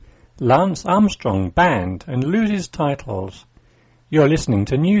Lance Armstrong banned and loses titles. You're listening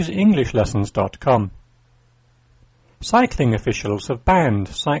to newsenglish.lessons.com. Cycling officials have banned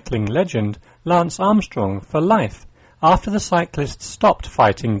cycling legend Lance Armstrong for life after the cyclist stopped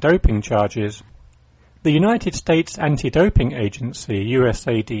fighting doping charges. The United States Anti-Doping Agency,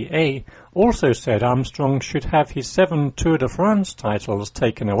 USADA, also said Armstrong should have his 7 Tour de France titles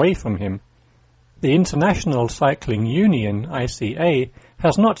taken away from him. The International Cycling Union, ICA,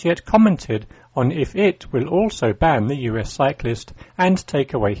 has not yet commented on if it will also ban the US cyclist and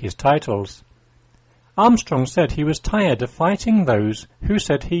take away his titles. Armstrong said he was tired of fighting those who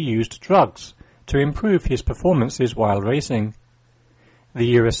said he used drugs to improve his performances while racing.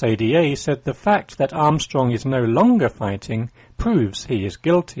 The USADA said the fact that Armstrong is no longer fighting proves he is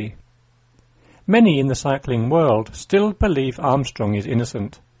guilty. Many in the cycling world still believe Armstrong is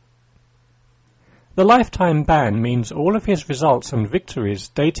innocent. The lifetime ban means all of his results and victories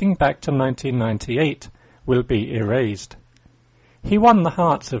dating back to 1998 will be erased. He won the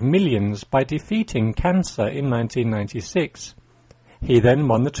hearts of millions by defeating cancer in 1996. He then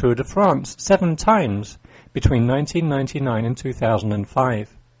won the Tour de France 7 times between 1999 and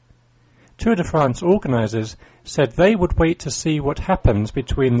 2005. Tour de France organisers said they would wait to see what happens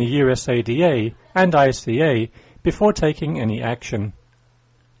between the USADA and ICA before taking any action.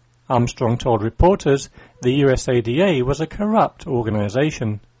 Armstrong told reporters the USADA was a corrupt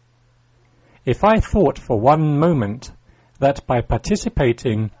organisation. If I thought for one moment that by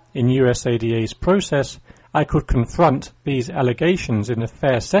participating in USADA's process I could confront these allegations in a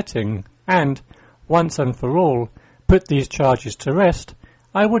fair setting and, once and for all, put these charges to rest,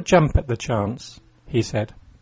 I would jump at the chance, he said.